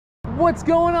What's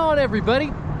going on,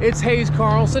 everybody? It's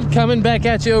Haze.Carlson coming back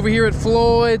at you over here at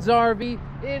Floyd's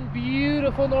RV in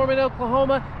beautiful Norman,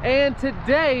 Oklahoma. And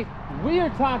today we are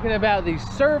talking about the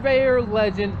Surveyor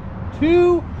Legend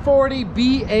 240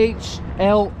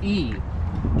 BHLE.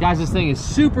 Guys, this thing is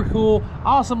super cool,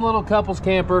 awesome little couples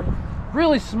camper,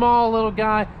 really small little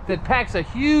guy that packs a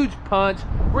huge punch.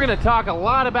 We're going to talk a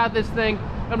lot about this thing.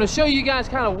 I'm going to show you guys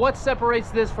kind of what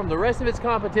separates this from the rest of its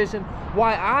competition,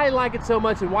 why I like it so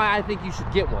much, and why I think you should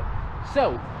get one.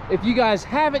 So if you guys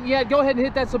haven't yet, go ahead and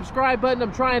hit that subscribe button.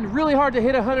 I'm trying really hard to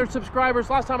hit 100 subscribers.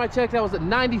 Last time I checked, I was at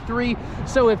 93.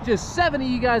 So if just 7 of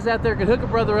you guys out there could hook a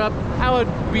brother up, I would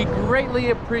be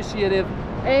greatly appreciative.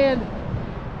 And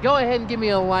go ahead and give me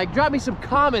a like. Drop me some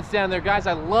comments down there, guys.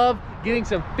 I love getting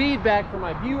some feedback from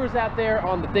my viewers out there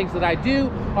on the things that I do,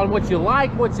 on what you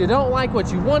like, what you don't like,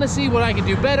 what you want to see, what I can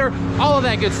do better, all of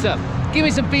that good stuff. Give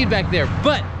me some feedback there.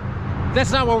 But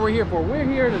that's not what we're here for. We're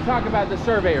here to talk about the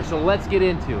Surveyor, so let's get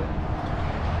into it.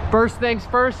 First things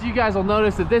first, you guys will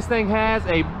notice that this thing has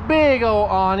a big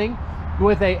old awning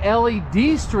with a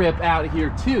LED strip out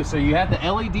here too. So you have the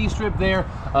LED strip there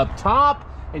up top,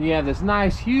 and you have this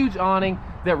nice huge awning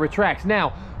that retracts.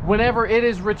 Now, whenever it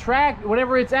is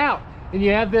whenever it's out and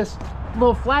you have this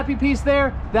little flappy piece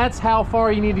there, that's how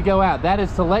far you need to go out. That is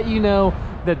to let you know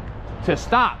that to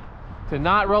stop, to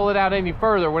not roll it out any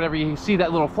further whenever you see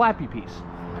that little flappy piece.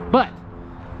 But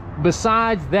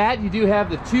besides that, you do have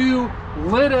the 2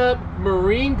 lit up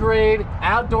marine grade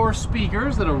outdoor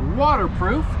speakers that are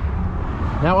waterproof.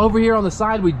 Now over here on the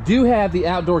side, we do have the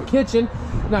outdoor kitchen.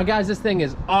 Now guys, this thing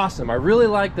is awesome. I really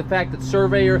like the fact that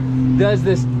Surveyor does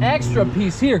this extra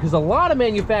piece here, because a lot of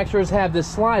manufacturers have this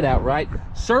slide out, right?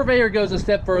 Surveyor goes a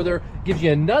step further, gives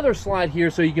you another slide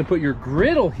here so you can put your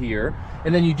griddle here,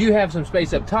 and then you do have some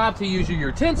space up top to use your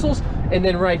utensils, and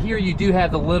then right here you do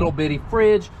have the little bitty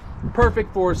fridge,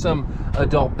 perfect for some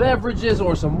adult beverages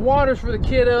or some waters for the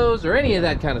kiddos or any of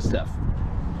that kind of stuff.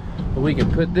 We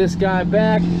can put this guy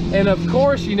back, and of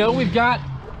course, you know, we've got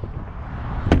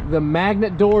the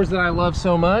magnet doors that I love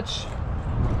so much.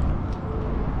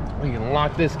 We can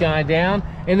lock this guy down,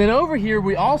 and then over here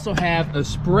we also have a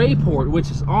spray port, which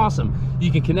is awesome.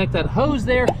 You can connect that hose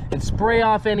there and spray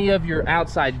off any of your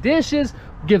outside dishes,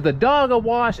 give the dog a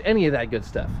wash, any of that good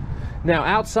stuff. Now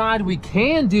outside we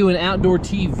can do an outdoor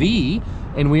TV,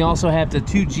 and we also have the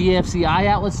 2 GFCI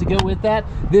outlets to go with that.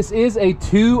 This is a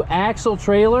 2-axle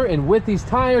trailer, and with these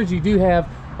tires you do have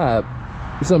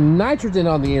some nitrogen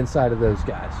on the inside of those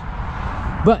guys.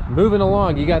 But moving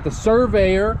along, you got the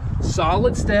Surveyor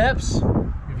solid steps,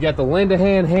 you've got the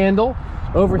lend-a-hand handle.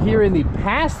 Over here in the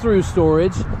pass-through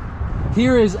storage,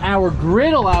 here is our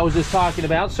griddle I was just talking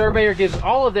about. Surveyor gives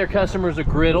all of their customers a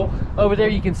griddle. Over there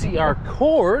you can see our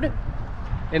cord,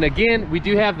 and again we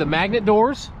do have the magnet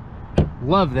doors,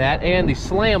 love that, and the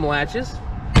slam latches.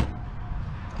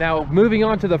 Now moving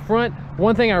on to the front,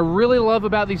 one thing I really love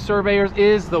about these Surveyors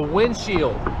is the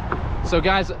windshield. So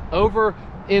guys, over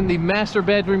in the master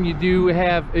bedroom you do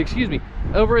have,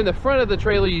 over in the front of the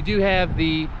trailer you do have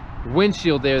the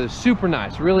windshield there. That's super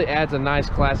nice, really adds a nice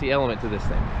classy element to this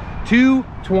thing. 2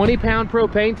 20-pound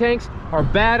propane tanks, our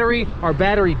battery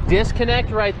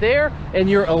disconnect right there, and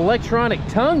your electronic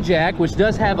tongue jack, which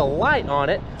does have a light on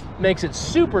it, makes it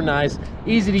super nice,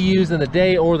 easy to use in the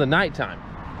day or the nighttime.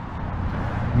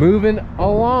 Moving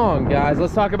along, guys,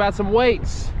 let's talk about some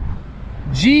weights.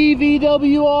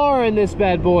 GVWR in this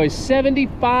bad boy,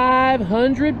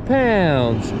 7,500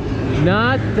 pounds.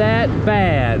 Not that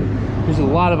bad. There's a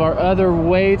lot of our other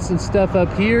weights and stuff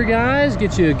up here, guys.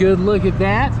 Get you a good look at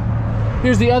that.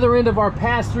 Here's the other end of our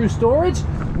pass-through storage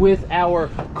with our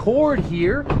cord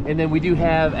here, and then we do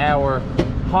have our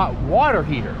hot water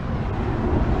heater.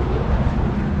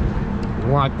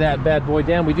 Lock that bad boy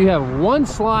down. We do have 1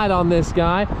 slide on this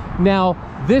guy. Now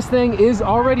this thing is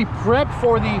already prepped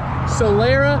for the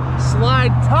Solera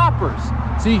slide toppers,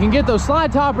 so you can get those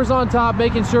slide toppers on top,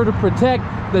 making sure to protect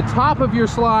the top of your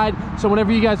slide, so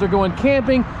whenever you guys are going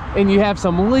camping and you have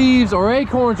some leaves or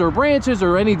acorns or branches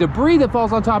or any debris that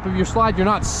falls on top of your slide, you're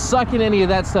not sucking any of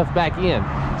that stuff back in.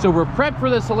 So we're prepped for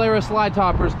the Solera slide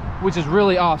toppers, which is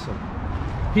really awesome.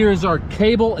 Here is our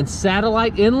cable and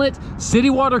satellite inlet, city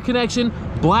water connection,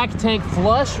 black tank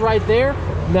flush right there.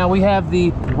 Now we have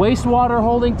the wastewater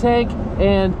holding tank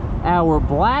and our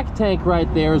black tank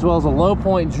right there, as well as a low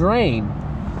point drain.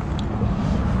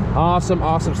 Awesome,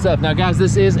 awesome stuff. Now guys,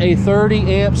 this is a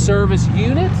 30 amp service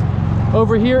unit.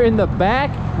 Over here in the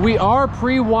back, we are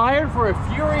pre-wired for a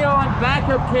Furrion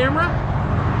backup camera.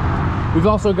 We've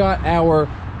also got our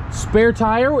spare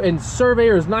tire, and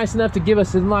Surveyor is nice enough to give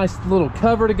us a nice little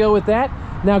cover to go with that.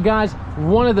 Now guys,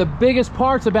 one of the biggest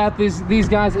parts about these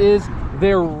guys is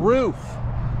their roof.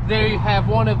 They have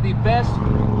one of the best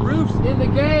roofs in the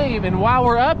game, and while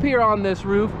we're up here on this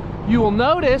roof, you will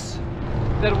notice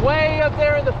that way up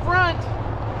there in the front,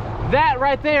 that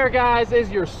right there, guys,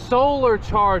 is your solar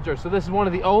charger. So this is one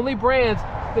of the only brands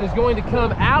that is going to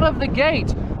come out of the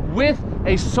gate with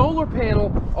a solar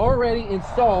panel already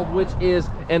installed, which is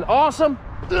an awesome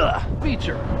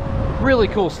feature. Really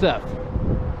cool stuff.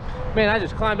 Man, I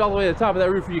just climbed all the way to the top of that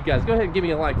roof for you guys. Go ahead and give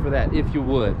me a like for that if you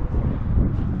would.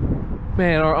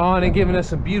 Man, our awning giving us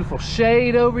some beautiful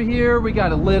shade over here. We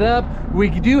got it lit up. We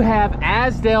do have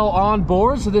Azdel on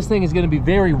board, so this thing is going to be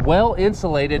very well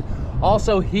insulated.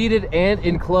 Also heated and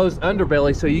enclosed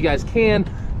underbelly, so you guys can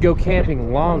go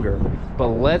camping longer. But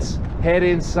let's head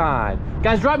inside.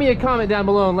 Guys, drop me a comment down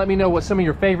below and let me know what some of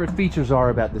your favorite features are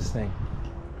about this thing.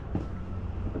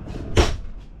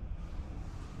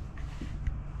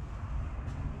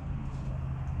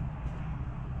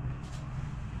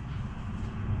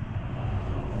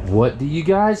 What do you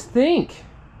guys think?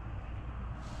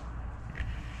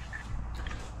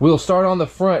 We'll start on the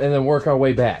front and then work our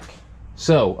way back.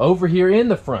 So over here in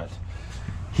the front,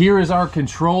 here is our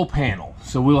control panel.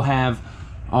 So we'll have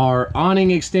our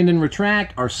awning extend and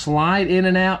retract, our slide in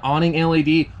and out, awning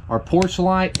LED, our porch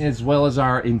light, as well as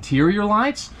our interior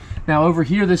lights. Now over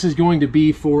here, this is going to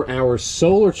be for our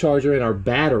solar charger and our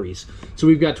batteries. So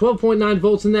we've got 12.9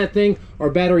 volts in that thing. Our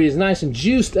battery is nice and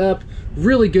juiced up,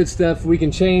 really good stuff. We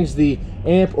can change the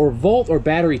amp or volt or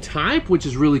battery type, which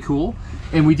is really cool.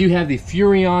 And we do have the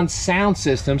Furrion sound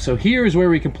system. So here is where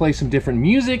we can play some different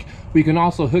music. We can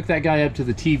also hook that guy up to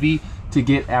the TV to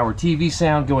get our TV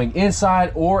sound going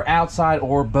inside or outside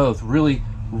or both. Really,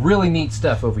 really neat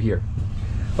stuff over here.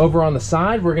 Over on the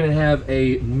side, we're gonna have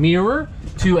a mirror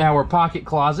to our pocket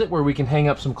closet where we can hang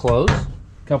up some clothes.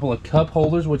 A couple of cup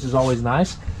holders, which is always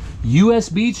nice.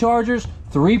 USB chargers,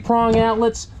 3-prong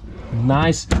outlets,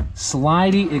 nice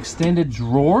slidey extended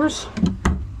drawers.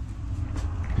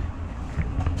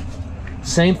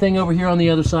 Same thing over here on the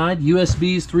other side.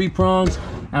 USBs, 3 prongs,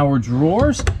 our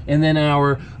drawers, and then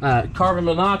our carbon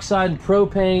monoxide and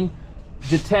propane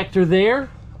detector there.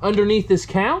 Underneath this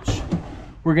couch,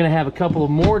 we're gonna have a couple of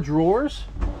more drawers.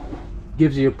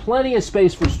 Gives you plenty of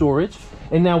space for storage.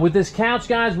 And now with this couch,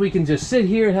 guys, we can just sit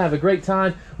here and have a great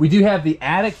time. We do have the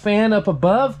attic fan up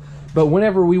above, but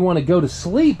whenever we want to go to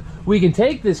sleep, we can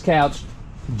take this couch,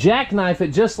 jackknife it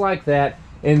just like that,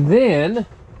 and then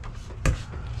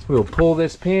we'll pull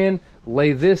this pin,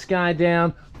 lay this guy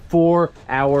down for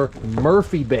our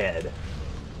Murphy bed.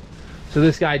 So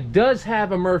this guy does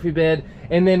have a Murphy bed,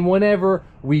 and then whenever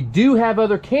we do have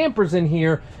other campers in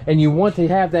here and you want to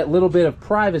have that little bit of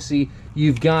privacy,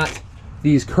 you've got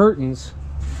these curtains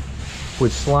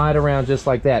which slide around just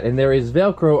like that. And there is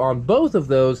Velcro on both of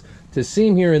those to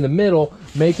seam here in the middle,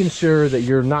 making sure that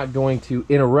you're not going to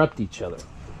interrupt each other.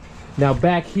 Now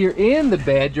back here in the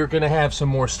bed, you're gonna have some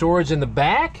more storage in the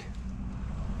back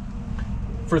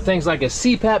for things like a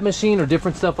CPAP machine or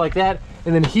different stuff like that.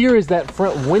 And then here is that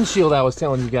front windshield I was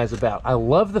telling you guys about. I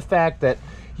love the fact that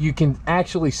you can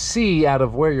actually see out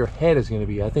of where your head is gonna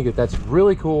be. I think that's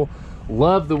really cool.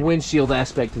 Love the windshield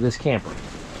aspect of this camper.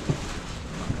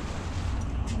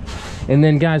 And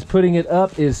then guys, putting it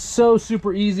up is so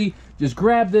super easy. Just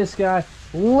grab this guy,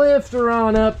 lift her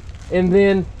on up, and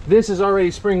then this is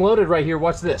already spring loaded right here.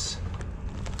 Watch this.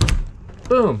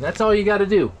 Boom, that's all you got to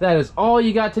do. That is all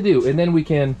you got to do. And then we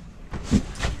can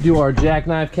do our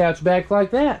jackknife couch back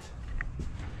like that.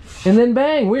 And then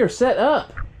bang, we are set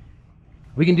up.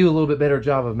 We can do a little bit better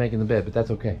job of making the bed, but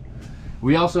that's okay.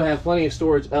 We also have plenty of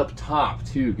storage up top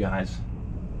too, guys.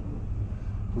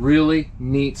 Really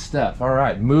neat stuff. All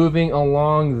right, moving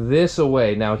along this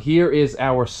way. Now here is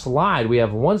our slide. We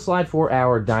have one slide for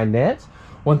our dinette.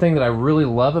 One thing that I really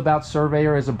love about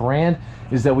Surveyor as a brand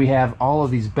is that we have all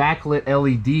of these backlit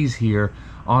LEDs here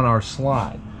on our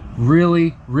slide.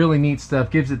 Really, really neat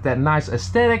stuff. Gives it that nice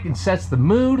aesthetic and sets the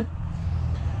mood.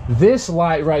 This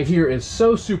light right here is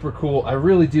so super cool. I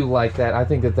really do like that. I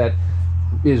think that that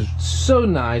is so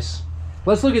nice.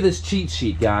 Let's look at this cheat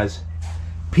sheet, guys.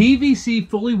 PVC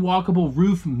fully walkable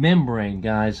roof membrane,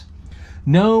 guys.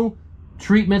 No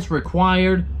treatments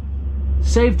required.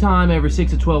 Save time every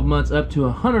 6 to 12 months, up to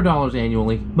 $100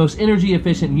 annually. Most energy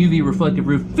efficient UV reflective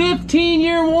roof.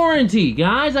 15-year warranty,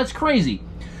 guys. That's crazy.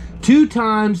 2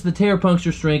 times the tear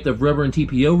puncture strength of rubber and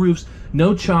TPO roofs.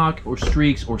 No chalk or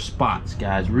streaks or spots,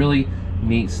 guys. Really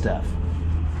neat stuff.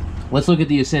 Let's look at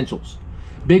the essentials.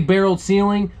 Big barreled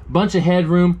ceiling, bunch of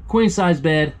headroom, queen size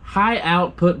bed, high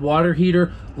output water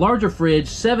heater, larger fridge,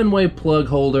 7-way plug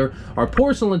holder, our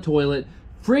porcelain toilet,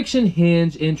 friction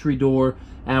hinge entry door,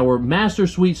 our master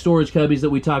suite storage cubbies that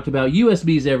we talked about,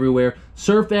 USBs everywhere,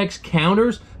 SurfX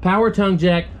counters, power tongue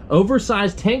jack,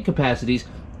 oversized tank capacities,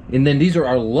 and then these are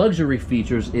our luxury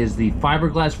features, is the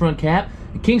fiberglass front cap,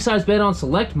 a king-size bed on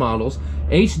select models,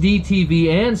 HD TV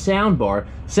and sound bar,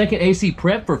 second AC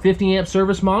prep for 50 amp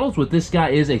service models, with this guy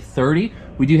is a 30.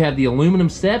 We do have the aluminum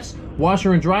steps,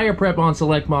 washer and dryer prep on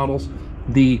select models,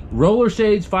 the roller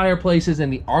shades, fireplaces,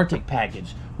 and the Arctic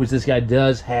package, which this guy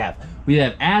does have. We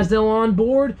have Asdel on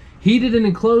board, heated and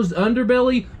enclosed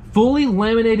underbelly, fully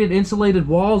laminated insulated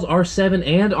walls, R7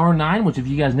 and R9, which if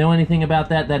you guys know anything about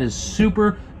that, that is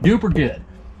super duper good.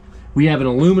 We have an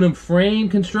aluminum frame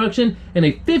construction and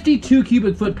a 52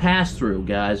 cubic foot pass-through,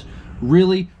 guys.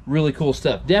 Really, really cool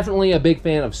stuff. Definitely a big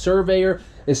fan of Surveyor,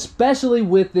 especially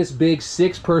with this big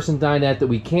 6-person dinette that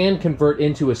we can convert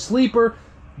into a sleeper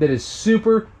that is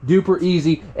super duper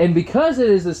easy. And because it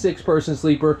is a 6-person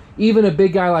sleeper, even a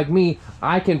big guy like me,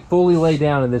 I can fully lay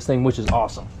down in this thing, which is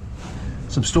awesome.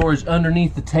 Some storage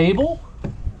underneath the table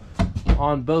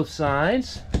on both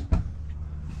sides.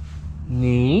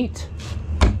 Neat.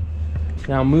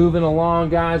 Now moving along,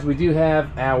 guys, we do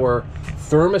have our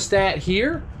thermostat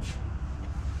here.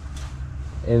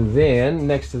 And then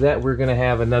next to that, we're gonna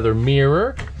have another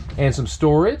mirror and some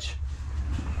storage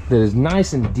that is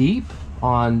nice and deep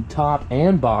on top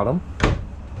and bottom.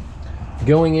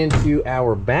 Going into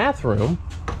our bathroom,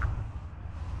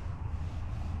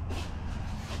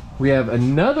 we have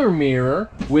another mirror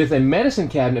with a medicine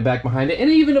cabinet back behind it,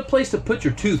 and even a place to put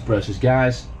your toothbrushes,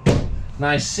 guys.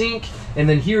 Nice sink, and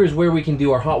then here is where we can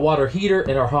do our hot water heater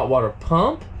and our hot water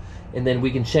pump, and then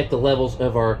we can check the levels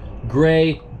of our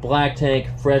gray, black tank,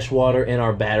 fresh water, and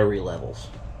our battery levels.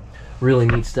 Really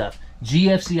neat stuff.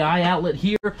 GFCI outlet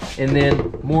here, and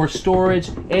then more storage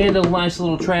and a nice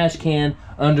little trash can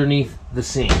underneath the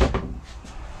sink.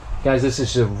 Guys, this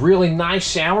is a really nice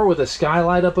shower with a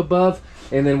skylight up above,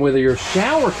 and then with your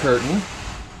shower curtain,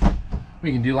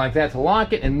 we can do like that to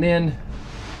lock it, and then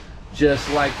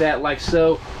just like that, like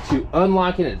so, to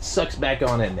unlock it, and it sucks back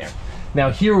on in there. Now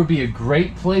here would be a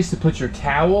great place to put your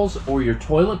towels or your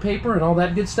toilet paper and all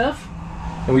that good stuff.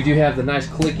 And we do have the nice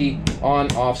clicky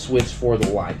on-off switch for the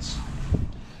lights.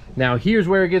 Now here's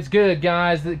where it gets good,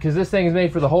 guys, because this thing is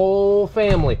made for the whole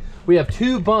family. We have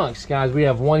 2 bunks, guys. We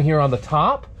have one here on the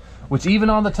top, which even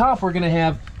on the top, we're gonna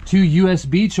have 2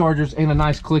 USB chargers and a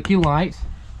nice clicky light.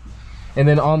 And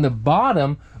then on the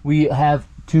bottom, we have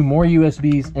 2 more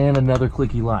USBs and another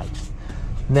clicky light.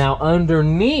 Now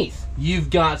underneath, you've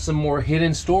got some more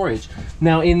hidden storage.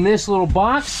 Now in this little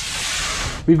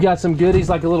box, we've got some goodies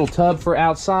like a little tub for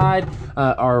outside,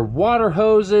 our water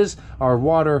hoses, our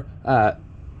water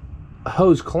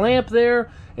hose clamp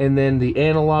there, and then the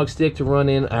analog stick to run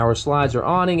in our slides or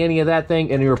awning, any of that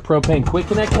thing, and your propane quick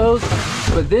connect hose.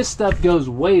 But this stuff goes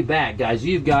way back, guys.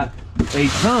 You've got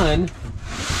a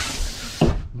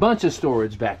bunch of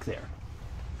storage back there.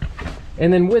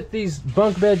 And then with these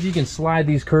bunk beds, you can slide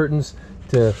these curtains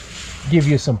to give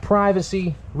you some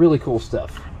privacy. Really cool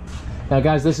stuff. Now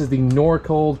guys, this is the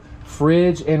Norcold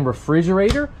fridge and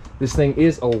refrigerator. This thing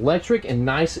is electric and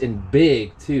nice and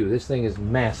big too. This thing is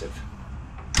massive.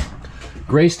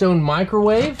 Greystone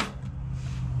microwave.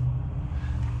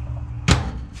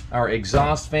 Our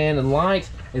exhaust fan and light.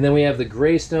 And then we have the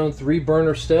Greystone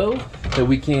 3-burner stove that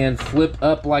we can flip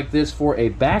up like this for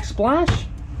a backsplash.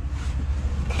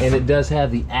 And it does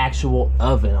have the actual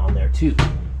oven on there too.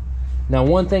 Now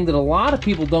one thing that a lot of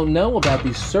people don't know about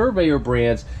these Surveyor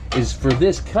brands is for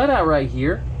this cutout right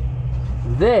here,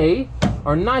 they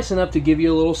are nice enough to give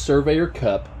you a little Surveyor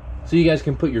cup. So you guys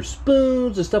can put your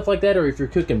spoons and stuff like that, or if you're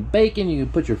cooking bacon, you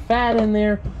can put your fat in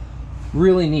there.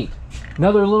 Really neat.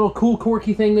 Another little cool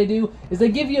quirky thing they do is they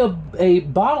give you a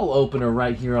bottle opener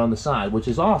right here on the side, which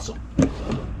is awesome.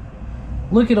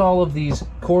 Look at all of these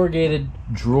corrugated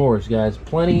drawers, guys.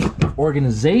 Plenty of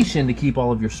organization to keep all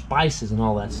of your spices and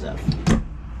all that stuff.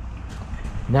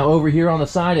 Now over here on the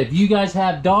side, if you guys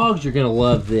have dogs, you're gonna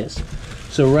love this.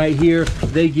 So right here,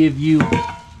 they give you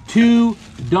 2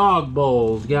 dog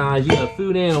bowls, guys. You have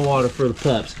food and water for the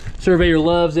pups. Surveyor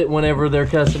loves it whenever their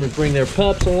customers bring their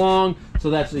pups along, so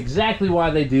that's exactly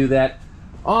why they do that.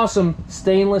 Awesome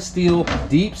stainless steel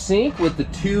deep sink with the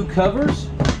 2 covers.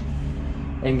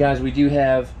 And guys, we do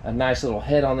have a nice little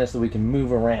head on this that we can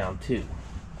move around too.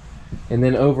 And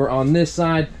then over on this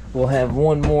side, we'll have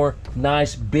one more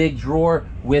nice big drawer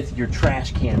with your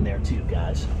trash can there too,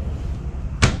 guys.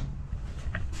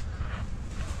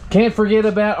 Can't forget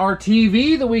about our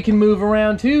TV that we can move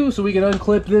around too, so we can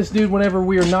unclip this dude whenever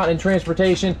we are not in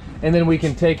transportation, and then we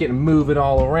can take it and move it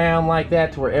all around like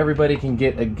that to where everybody can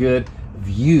get a good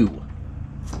view.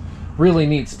 Really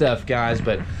neat stuff, guys.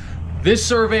 But this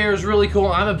Surveyor is really cool.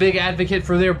 I'm a big advocate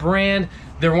for their brand.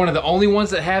 They're one of the only ones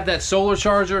that have that solar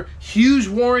charger. Huge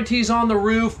warranties on the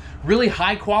roof. Really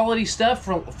high quality stuff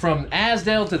from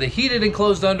Asdale to the heated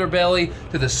enclosed underbelly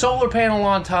to the solar panel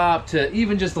on top to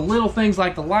even just the little things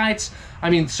like the lights. I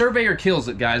mean, Surveyor kills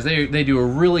it, guys. They do a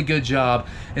really good job.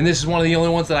 And this is one of the only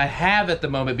ones that I have at the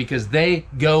moment because they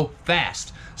go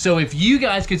fast. So if you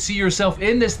guys could see yourself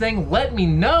in this thing, let me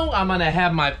know. I'm gonna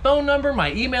have my phone number,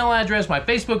 my email address, my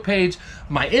Facebook page,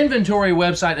 my inventory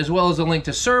website, as well as a link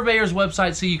to Surveyor's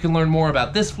website so you can learn more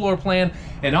about this floor plan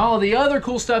and all of the other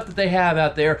cool stuff that they have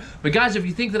out there. But guys, if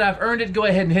you think that I've earned it, go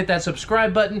ahead and hit that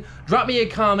subscribe button, drop me a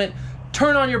comment,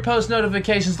 turn on your post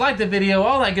notifications, like the video,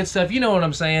 all that good stuff. You know what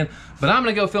I'm saying. But I'm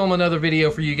gonna go film another video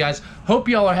for you guys. Hope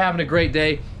y'all are having a great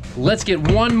day. Let's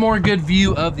get one more good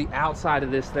view of the outside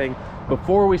of this thing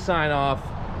before we sign off.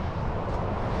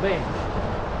 Man,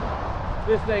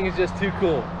 this thing is just too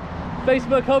cool.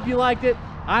 Facebook, hope you liked it.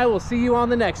 I will see you on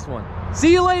the next one.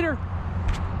 See you later.